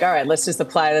then we're like, all right, let's just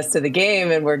apply this to the game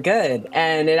and we're good.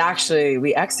 And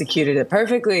we executed it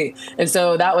perfectly. And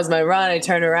so that was my run. I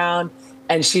turned around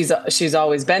and she's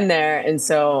always been there. And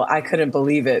so I couldn't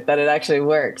believe it that it actually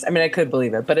worked. I mean, I could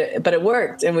believe it, but it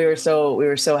worked. And we were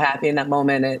so happy in that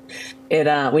moment.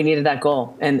 We needed that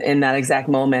goal in that exact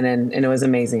moment. And it was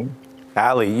amazing.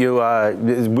 Ali,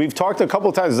 we've talked a couple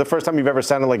of times. It's the first time you've ever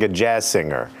sounded like a jazz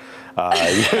singer.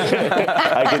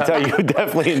 I can tell you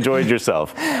definitely enjoyed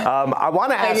yourself. I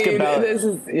want to ask about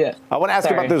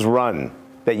this run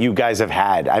that you guys have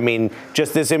had. I mean,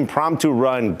 just this impromptu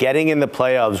run, getting in the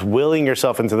playoffs, willing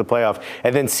yourself into the playoff,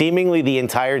 and then seemingly the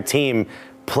entire team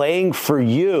playing for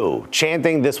you,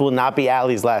 chanting this will not be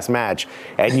Ali's last match,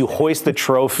 and you hoist the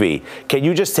trophy. Can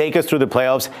you just take us through the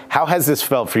playoffs? How has this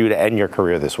felt for you to end your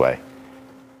career this way?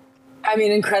 I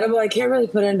mean, incredible. I can't really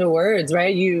put it into words,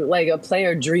 right? You, like, a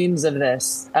player dreams of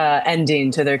this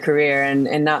ending to their career,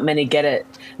 and not many get it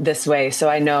this way. So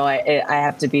I know I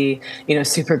have to be,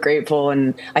 super grateful,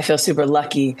 and I feel super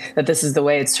lucky that this is the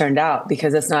way it's turned out,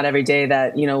 because it's not every day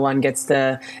that, one gets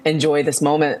to enjoy this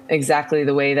moment exactly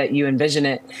the way that you envision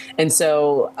it. And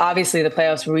so obviously the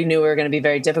playoffs, we knew were going to be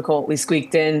very difficult. We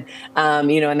squeaked in,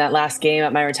 in that last game,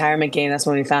 at my retirement game, that's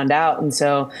when we found out. And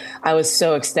so I was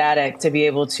so ecstatic to be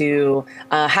able to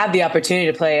have the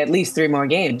opportunity to play at least 3 more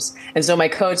games. And so my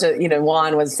coach,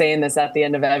 Juan, was saying this at the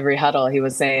end of every huddle. He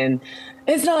was saying,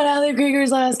 "It's not Ali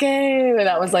Krieger's last game." And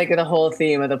that was like the whole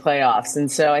theme of the playoffs.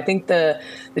 And so I think the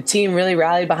team really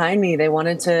rallied behind me. They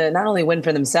wanted to not only win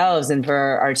for themselves and for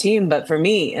our team, but for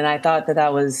me. And I thought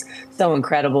that was so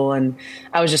incredible. And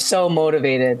I was just so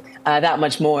motivated that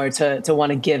much more to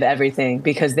want to give everything,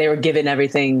 because they were giving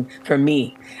everything for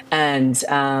me. And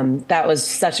that was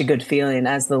such a good feeling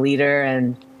as the leader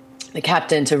and the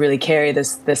captain to really carry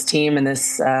this team and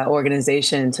this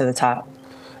organization to the top.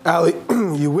 Ali,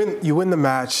 you win the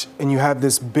match, and you have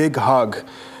this big hug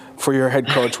for your head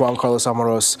coach, Juan Carlos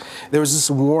Amoros. There was this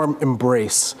warm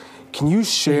embrace. Can you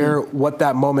share what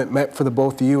that moment meant for the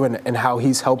both of you, and how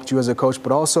he's helped you as a coach,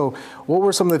 but also what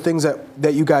were some of the things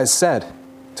that you guys said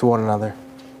to one another?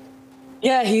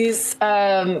 Yeah, he's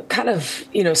kind of,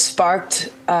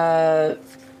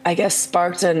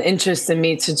 sparked an interest in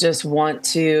me to just want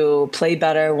to play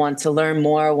better, want to learn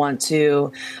more, want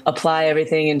to apply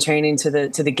everything in training to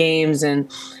the games, and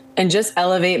just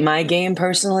elevate my game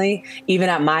personally. Even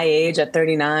at my age, at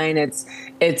 39,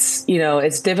 it's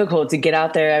difficult to get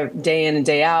out there day in and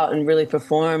day out and really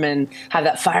perform and have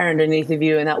that fire underneath of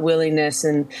you and that willingness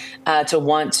and to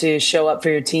want to show up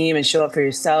for your team and show up for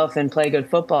yourself and play good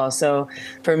football. So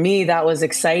for me, that was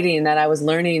exciting, that I was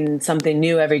learning something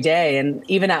new every day. And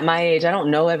even at my age, I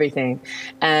don't know everything.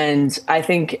 And I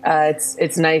think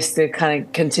it's nice to kind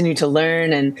of continue to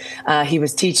learn. And he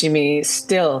was teaching me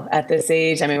still at this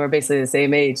age. I mean, we're basically the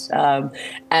same age.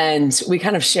 And we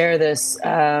kind of share this,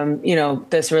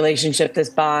 this relationship, this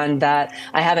bond that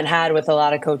I haven't had with a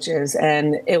lot of coaches.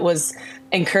 And it was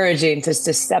encouraging to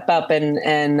step up,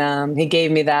 and he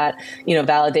gave me that,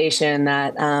 validation,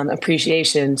 that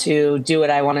appreciation to do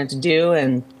what I wanted to do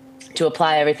and to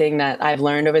apply everything that I've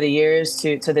learned over the years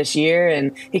to this year.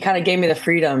 And he kind of gave me the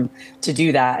freedom to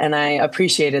do that. And I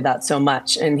appreciated that so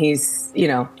much. And he's,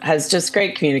 has just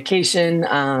great communication.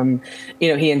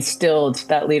 He instilled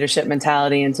that leadership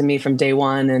mentality into me from day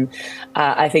one. And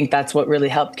I think that's what really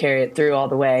helped carry it through all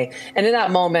the way. And in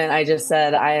that moment, I just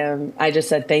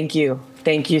said, thank you.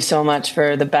 Thank you so much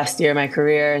for the best year of my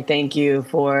career. Thank you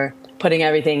for putting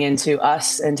everything into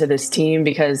us, into this team,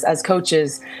 because as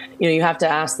coaches, you have to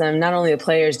ask them, not only the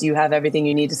players, do you have everything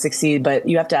you need to succeed, but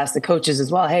you have to ask the coaches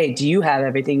as well, hey, do you have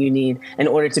everything you need in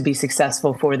order to be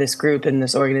successful for this group and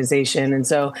this organization? And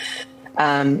so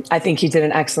I think he did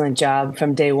an excellent job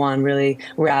from day one, really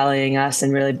rallying us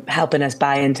and really helping us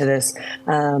buy into this,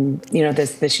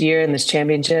 this year and this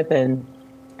championship and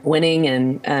winning.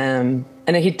 And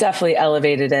he definitely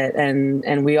elevated it.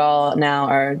 And we all now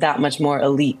are that much more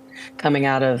elite coming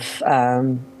out of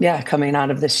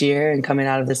this year and coming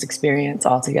out of this experience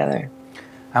all together.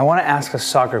 I want to ask a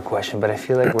soccer question, but I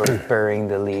feel like we're burying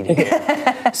the lead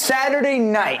here. Saturday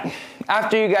night,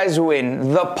 after you guys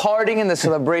win, the partying and the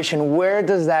celebration, where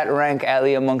does that rank,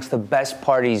 Ali, amongst the best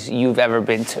parties you've ever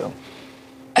been to?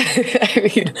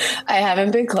 I mean, I haven't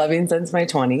been clubbing since my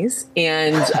 20s,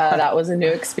 and that was a new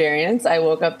experience. I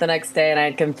woke up the next day and I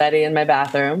had confetti in my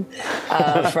bathroom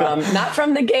not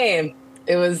from the game.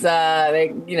 It was,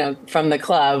 from the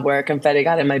club where confetti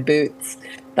got in my boots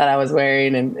that I was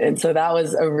wearing. And so that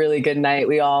was a really good night.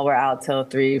 We all were out till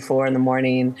 3-4 in the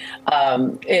morning.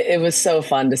 It was so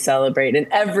fun to celebrate, and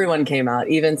everyone came out,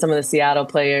 even some of the Seattle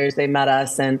players, they met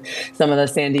us, and some of the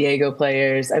San Diego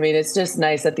players. I mean, it's just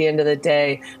nice at the end of the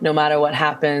day, no matter what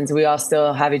happens, we all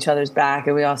still have each other's back,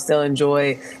 and we all still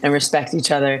enjoy and respect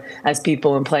each other as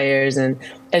people and players. And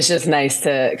it's just nice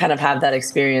to kind of have that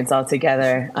experience all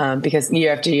together, because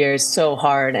year after year is so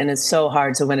hard, and it's so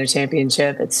hard to win a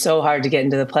championship. It's so hard to get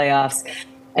into the playoffs,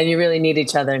 and you really need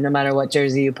each other no matter what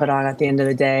jersey you put on at the end of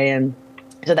the day. And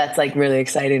so that's like really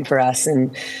exciting for us.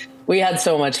 And we had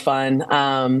so much fun.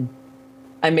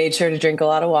 I made sure to drink a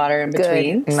lot of water in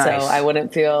between, so I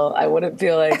wouldn't feel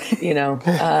like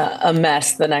a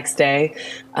mess the next day.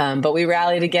 But we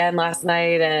rallied again last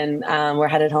night, and we're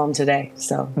headed home today.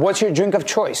 So, what's your drink of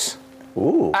choice?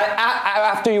 Ooh.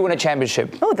 After you win a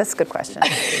championship. Oh, that's a good question.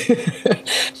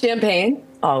 Champagne,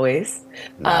 always.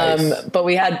 Nice. But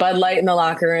we had Bud Light in the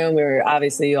locker room.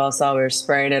 You all saw we were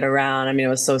spraying it around. I mean, it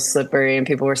was so slippery and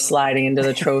people were sliding into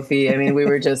the trophy. I mean, we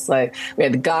were just like, we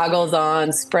had the goggles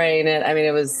on, spraying it. I mean,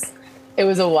 it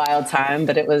was a wild time,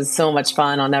 but it was so much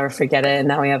fun. I'll never forget it. And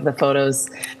now we have the photos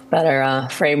that are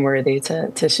frame worthy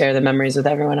to share the memories with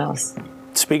everyone else.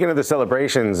 Speaking of the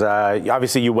celebrations,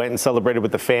 obviously you went and celebrated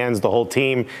with the fans, the whole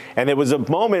team, and there was a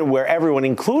moment where everyone,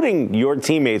 including your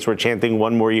teammates, were chanting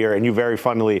 "one more year," and you very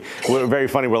funny,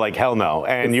 were like, "Hell no,"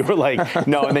 and you were like,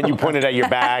 "No," and then you pointed at your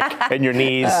back and your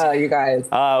knees. Oh, you guys!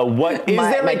 What is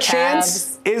there a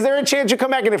chance? Is there a chance you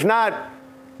come back? And if not,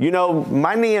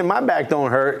 my knee and my back don't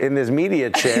hurt in this media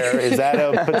chair. Is that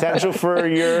a potential for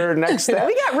your next step?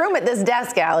 We got room at this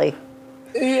desk, Allie.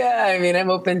 Yeah, I mean, I'm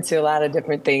open to a lot of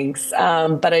different things.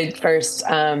 But I first,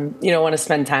 want to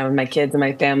spend time with my kids and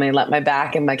my family and let my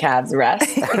back and my calves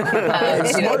rest.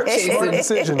 Smart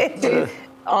decision.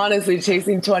 Honestly,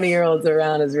 chasing 20-year-olds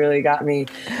around has really got me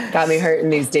hurting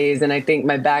these days. And I think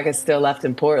my back is still left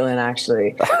in Portland,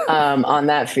 actually, on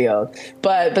that field.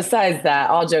 But besides that,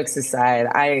 all jokes aside,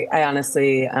 I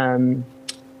honestly...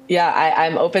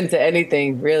 I'm open to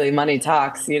anything, really. Money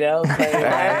talks, Hey, let's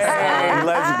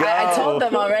go. I told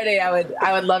them already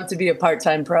I would love to be a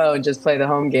part-time pro and just play the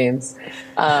home games,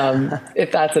 if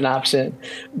that's an option.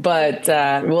 But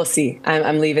we'll see.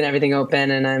 I'm leaving everything open,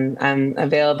 and I'm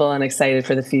available and excited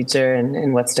for the future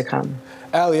and what's to come.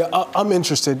 Allie, I'm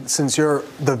interested, since you're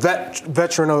the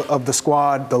veteran of the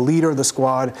squad, the leader of the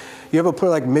squad. You have a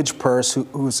player like Midge Purce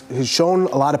who's shown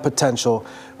a lot of potential,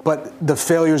 but the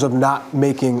failures of not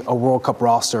making a World Cup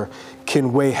roster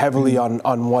can weigh heavily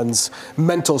on one's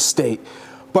mental state.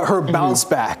 But her bounce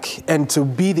back and to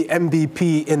be the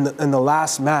MVP in the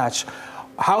last match,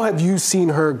 how have you seen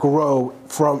her grow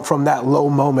from that low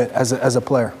moment as a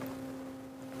player?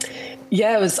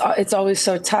 Yeah, it's always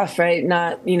so tough, right?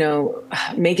 Not,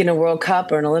 making a World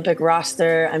Cup or an Olympic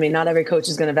roster. I mean, not every coach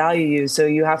is going to value you. So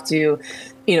you have to,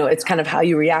 it's kind of how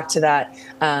you react to that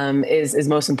is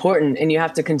most important. And you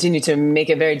have to continue to make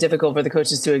it very difficult for the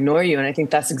coaches to ignore you. And I think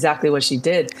that's exactly what she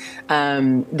did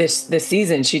this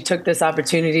season. She took this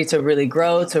opportunity to really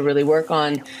grow, to really work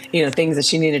on, things that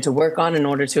she needed to work on in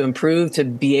order to improve, to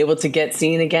be able to get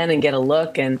seen again and get a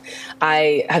look. And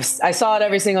I saw it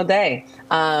every single day.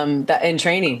 That in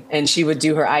training, and she would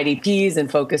do her IDPs and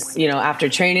focus, after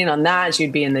training on that.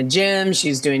 She'd be in the gym.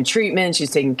 She's doing treatment.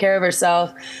 She's taking care of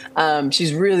herself.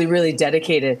 She's really, really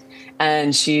dedicated,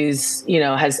 and she's,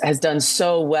 has done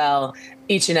so well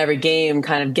each and every game,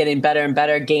 kind of getting better and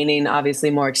better, gaining obviously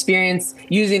more experience,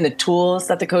 using the tools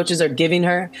that the coaches are giving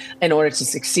her in order to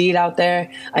succeed out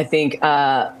there. I think,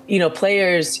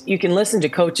 players, you can listen to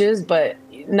coaches, but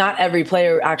not every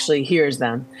player actually hears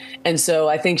them. And so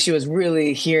I think she was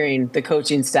really hearing the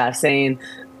coaching staff saying,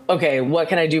 okay, what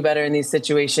can I do better in these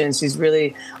situations? She's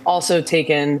really also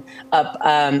taken up,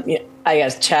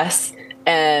 chess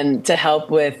and to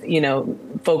help with,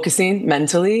 focusing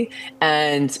mentally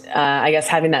and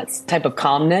having that type of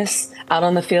calmness out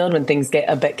on the field when things get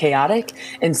a bit chaotic.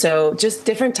 And so just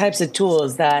different types of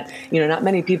tools that, not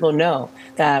many people know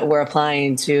that we're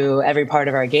applying to every part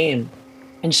of our game.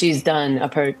 And she's done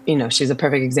she's a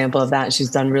perfect example of that. She's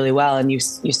done really well. And you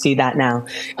see that now.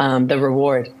 The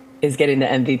reward is getting the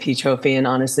MVP trophy. And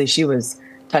honestly, she was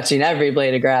touching every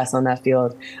blade of grass on that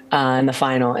field in the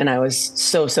final. And I was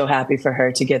so happy for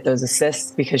her to get those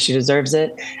assists because she deserves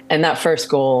it. And that first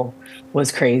goal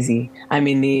was crazy. I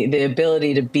mean, the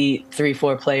ability to beat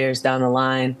 3-4 players down the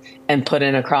line and put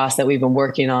in a cross that we've been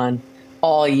working on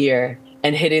all year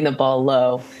and hitting the ball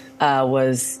low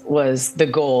was the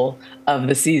goal of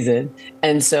the season.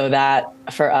 And so that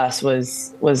for us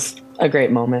was a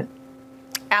great moment.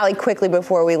 Allie, quickly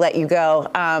before we let you go,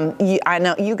 I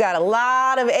know you got a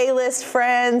lot of A-list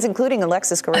friends, including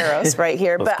Alexis Guerrero's right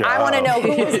here. But I want to know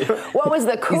what was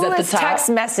the coolest text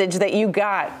message that you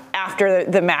got after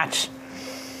the match?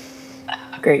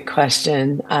 Great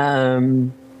question.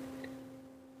 I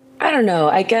don't know.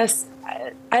 I guess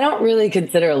I don't really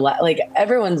consider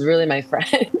everyone's really my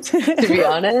friend, to be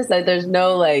honest. There's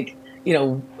no I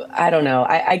don't know.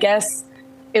 I guess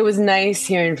it was nice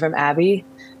hearing from Abby.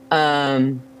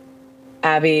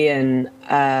 Abby and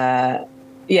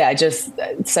just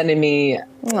sending me,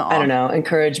 I don't know,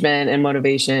 encouragement and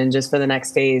motivation just for the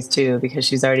next phase too, because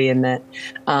she's already in that.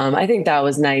 I think that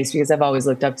was nice because I've always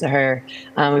looked up to her.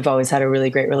 We've always had a really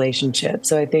great relationship.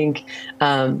 So I think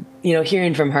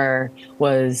hearing from her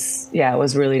was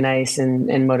really nice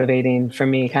and motivating for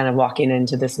me kind of walking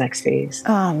into this next phase.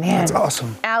 Oh, man. That's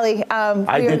awesome. Allie.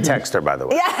 I did text her, by the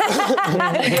way.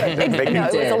 No,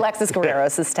 it was Alexis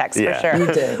Guerrero's text for sure. You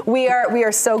did. We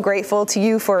are so grateful to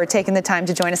you for taking the time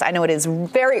to join us. I know it is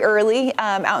very early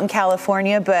out in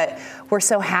California, but we're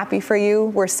so happy for you.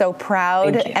 We're so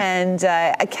proud. And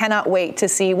I cannot wait to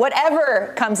see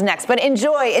whatever comes next. But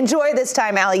enjoy this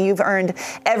time, Allie. You've earned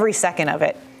every second of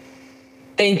it.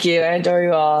 Thank you. I adore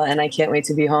you all, and I can't wait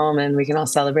to be home, and we can all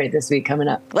celebrate this week coming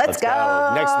up. Let's go.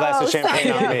 Next glass of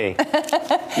champagne on me.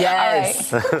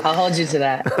 Yes. Right. I'll hold you to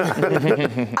that.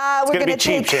 It's going to be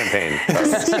cheap champagne.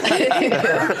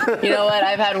 You know what?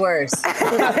 I've had worse.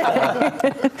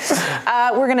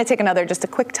 We're going to take just a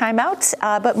quick time out,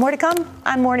 but more to come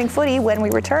on Morning Footy when we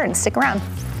return. Stick around.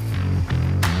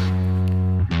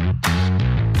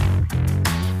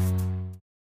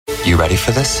 You ready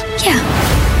for this? Yeah.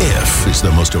 If is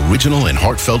the most original and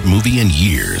heartfelt movie in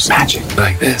years. Magic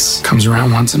like this comes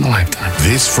around once in a lifetime.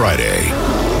 This Friday,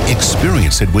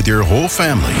 experience it with your whole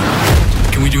family.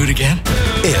 Can we do it again?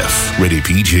 If, rated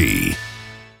PG.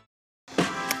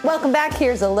 Welcome back.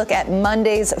 Here's a look at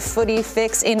Monday's Footy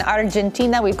Fix in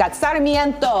Argentina. We've got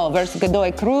Sarmiento versus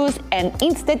Godoy Cruz and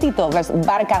Instituto versus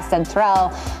Barca Central.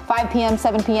 5 p.m.,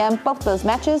 7 p.m., both those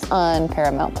matches on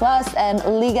Paramount Plus. And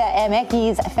Liga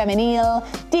MX Femenil,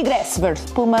 Tigres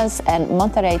versus Pumas, and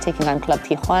Monterrey taking on Club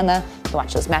Tijuana. To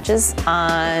watch those matches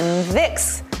on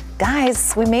ViX.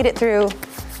 Guys, we made it through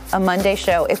a Monday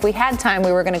show. If we had time,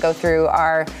 we were going to go through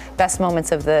our best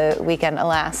moments of the weekend.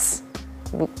 Alas,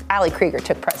 Ali Krieger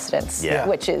took precedence,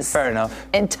 which is fair enough,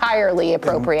 entirely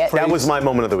appropriate. That was my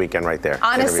moment of the weekend right there.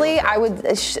 Honestly, I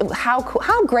would.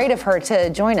 How great of her to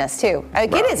join us too.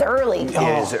 Like, it is early. It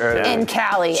is early in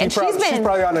Cali, she's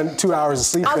probably on 2 hours of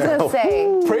sleep. I was gonna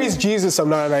say, praise Jesus, I'm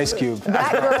not an Ice Cube.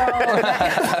 That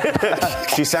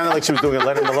girl. She sounded like she was doing a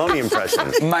Leonard Maloney impression.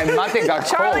 My mate got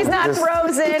Charlie's cold. not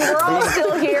frozen. We're all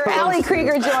still here. Ali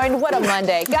Krieger joined. What a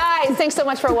Monday, guys! Thanks so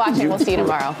much for watching. We'll see you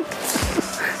tomorrow.